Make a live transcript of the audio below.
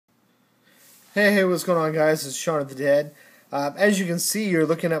Hey, what's going on, guys? It's Shaun of the Dead. As you can see, you're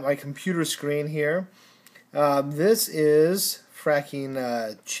looking at my computer screen here. This is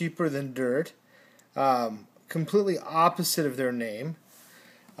fracking cheaper than dirt. Completely opposite of their name.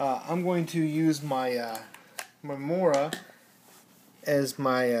 I'm going to use my Mora as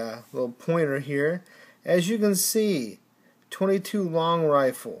my little pointer here. As you can see, 22 long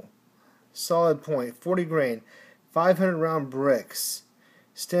rifle, solid point, 40 grain, 500 round bricks.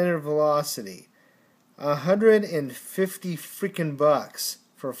 Standard velocity, 150 freaking bucks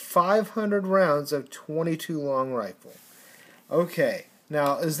for 500 rounds of 22 long rifle. Okay,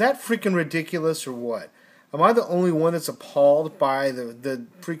 now is that freaking ridiculous or what? Am I the only one that's appalled by the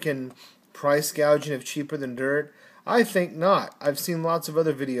freaking price gouging of cheaper than dirt? I think not. I've seen lots of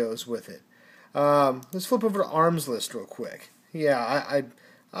other videos with it. Let's flip over to arms list real quick. Yeah,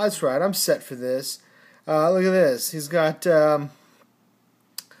 that's right. I'm set for this. Look at this. He's got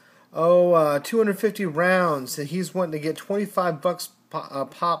 250 rounds that he's wanting to get 25 bucks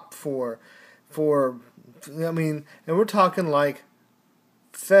pop for, I mean, and we're talking like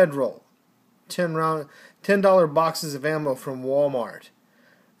federal $10 boxes of ammo from Walmart,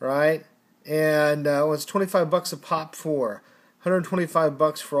 right? And it's 25 bucks a pop for 125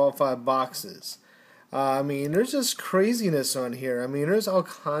 bucks for all 5 boxes. I mean, there's just craziness on here. I mean, there's all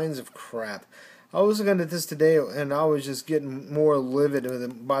kinds of crap. I was looking at this today, and I was just getting more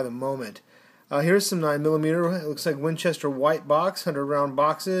livid by the moment. Here's some 9mm. It looks like Winchester white box, 100 round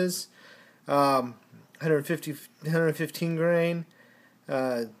boxes, 115 grain.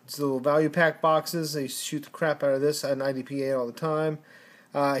 It's little value pack boxes. They shoot the crap out of this. I had an IDP-8 all the time.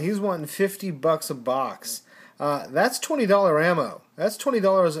 He's wanting 50 bucks a box. That's $20 ammo. That's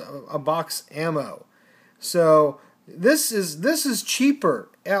 $20 a box ammo. So this is cheaper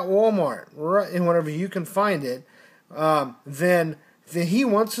at Walmart, right, and whenever you can find it, than he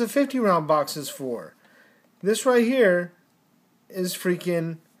wants the 50 round boxes for. This right here is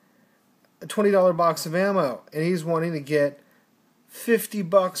freaking a $20 box of ammo, and he's wanting to get 50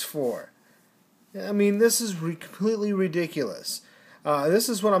 bucks for. I mean, this is completely ridiculous. This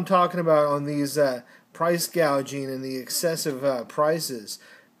is what I'm talking about on these price gouging and the excessive prices.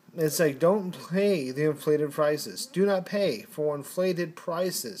 It's like, don't pay the inflated prices. Do not pay for inflated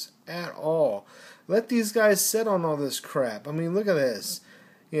prices at all. Let these guys sit on all this crap. I mean, look at this.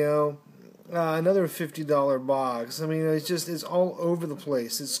 You know, another $50 box. I mean, it's all over the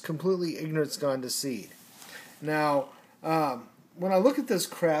place. It's completely ignorance gone to seed. Now, when I look at this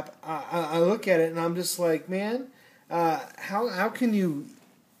crap, I look at it and I'm just like, man, how can you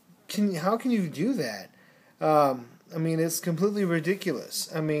do that? I mean, it's completely ridiculous.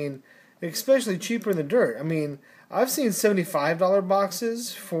 I mean, especially cheaper than dirt. I mean, I've seen $75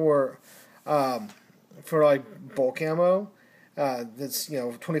 boxes for like bulk ammo. That's, you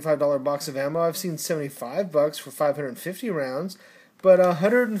know, $25 box of ammo. I've seen 75 bucks for 550 rounds, but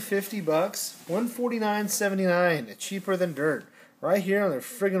 150 bucks, $149.79, cheaper than dirt, right here on their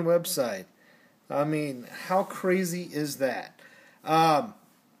friggin' website. I mean, how crazy is that?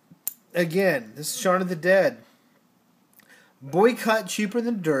 Again, this is Shaun of the Dead. Boycott cheaper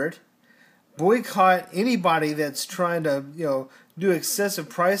than dirt. Boycott anybody that's trying to, you know, do excessive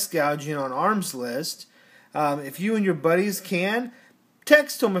price gouging on arms list. If you and your buddies can,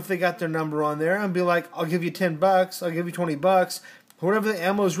 text them if they got their number on there and be like, I'll give you 10 bucks, I'll give you 20 bucks. Whatever the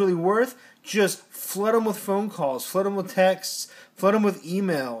ammo is really worth, just flood them with phone calls, flood them with texts, flood them with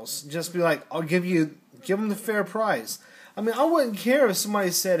emails. Just be like, give them the fair price. I mean, I wouldn't care if somebody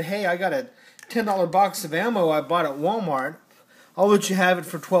said, hey, I got a $10 box of ammo I bought at Walmart. I'll let you have it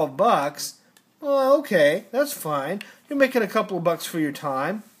for 12 bucks. Well, okay, that's fine. You're making a couple of bucks for your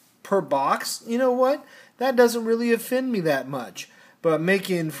time per box. You know what? That doesn't really offend me that much. But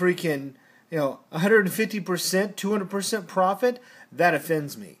making freaking, you know, 150%, 200% profit, that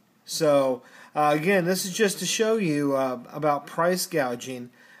offends me. So, again, this is just to show you about price gouging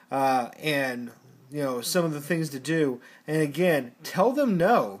and, you know, some of the things to do. And again, tell them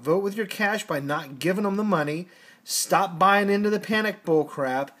no. Vote with your cash by not giving them the money. Stop buying into the panic bull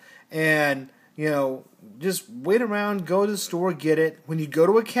crap, and, you know, just wait around, go to the store, get it. When you go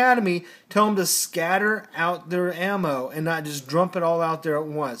to Academy, tell them to scatter out their ammo and not just dump it all out there at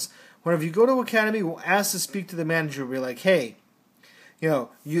once. Whenever you go to Academy, we'll ask to speak to the manager. We're like, hey, you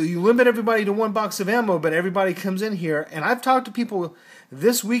know, you limit everybody to 1 box of ammo, but everybody comes in here. And I've talked to people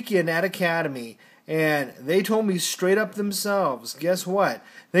this weekend at Academy, and they told me straight up themselves, guess what?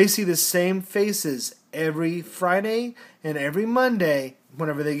 They see the same faces every Friday and every Monday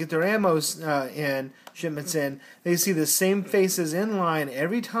whenever they get their ammo shipments in. They see the same faces in line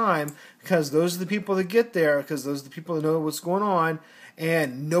every time because those are the people that get there, because those are the people that know what's going on.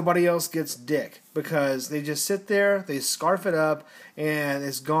 and nobody else gets dick because they just sit there, they scarf it up, and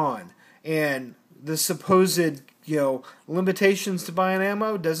it's gone. And the supposed, limitations to buying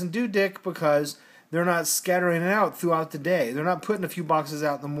ammo doesn't do dick because they're not scattering it out throughout the day. They're not putting a few boxes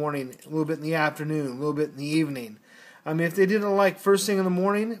out in the morning, a little bit in the afternoon, a little bit in the evening. I mean, if they did it like first thing in the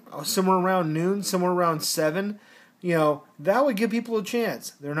morning, somewhere around noon, somewhere around 7, that would give people a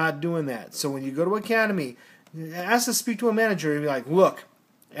chance. They're not doing that. So when you go to Academy, ask to speak to a manager and be like, look,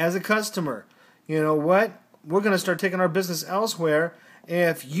 as a customer, you know what? We're going to start taking our business elsewhere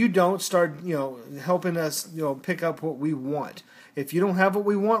if you don't start, helping us, pick up what we want. If you don't have what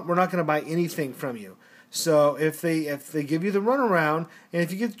we want, we're not going to buy anything from you. So if they give you the runaround, and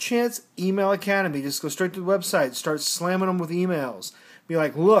if you get the chance, email Academy. Just go straight to the website, start slamming them with emails. Be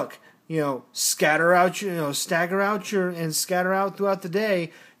like, look, stagger out and scatter out throughout the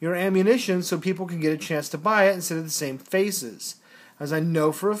day your ammunition so people can get a chance to buy it instead of the same faces. As I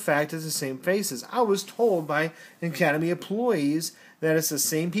know for a fact it's the same faces. I was told by Academy employees that it's the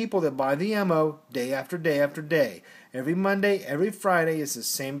same people that buy the ammo day after day after day. Every Monday, every Friday, it's the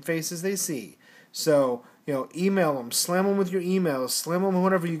same faces they see. So, email them, slam them with your emails, slam them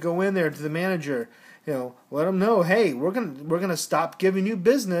whenever you go in there to the manager. Let them know, hey, we're gonna stop giving you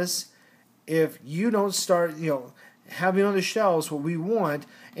business if you don't start, having on the shelves what we want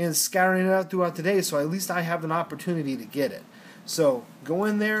and scattering it out throughout the day. So at least I have an opportunity to get it. So go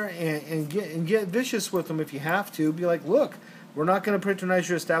in there and get vicious with them if you have to. Be like, look, we're not going to patronize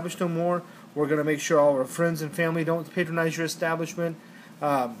your establishment no more. We're going to make sure all our friends and family don't patronize your establishment.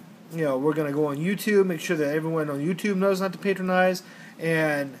 We're going to go on YouTube, make sure that everyone on YouTube knows not to patronize,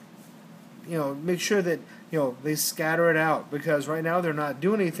 and make sure that they scatter it out, because right now they're not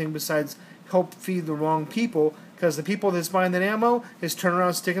doing anything besides help feed the wrong people, because the people that's buying that ammo is turning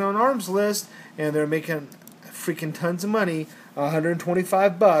around sticking on arms list, and they're making freaking tons of money,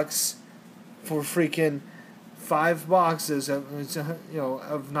 $125 for freaking 5 boxes of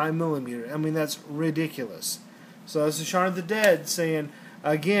 9mm. I mean, that's ridiculous. So this is Shaun of the Dead saying,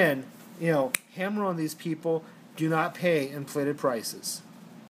 again, hammer on these people. Do not pay inflated prices.